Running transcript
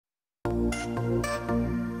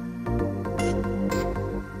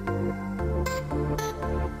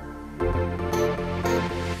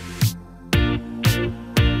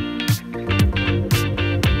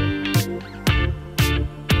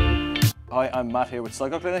Hi, I'm Matt here with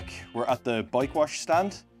Cycle Clinic. We're at the bike wash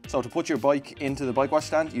stand. So to put your bike into the bike wash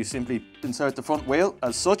stand, you simply insert the front wheel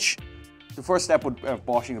as such. The first step of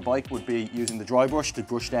washing a bike would be using the dry brush to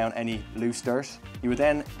brush down any loose dirt. You would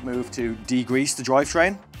then move to degrease the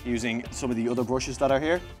drivetrain using some of the other brushes that are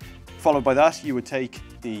here. Followed by that, you would take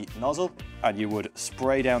the nozzle and you would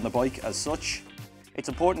spray down the bike as such. It's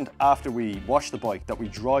important after we wash the bike that we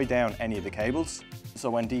dry down any of the cables. So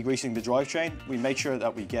when degreasing the drivetrain, we make sure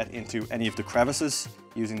that we get into any of the crevices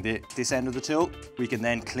using this end of the tool. We can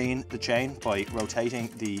then clean the chain by rotating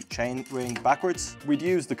the chain ring backwards. We'd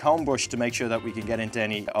use the comb brush to make sure that we can get into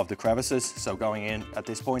any of the crevices. So going in at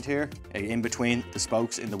this point here, in between the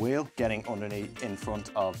spokes in the wheel, getting underneath in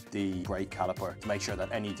front of the brake caliper to make sure that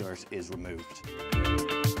any dirt is removed.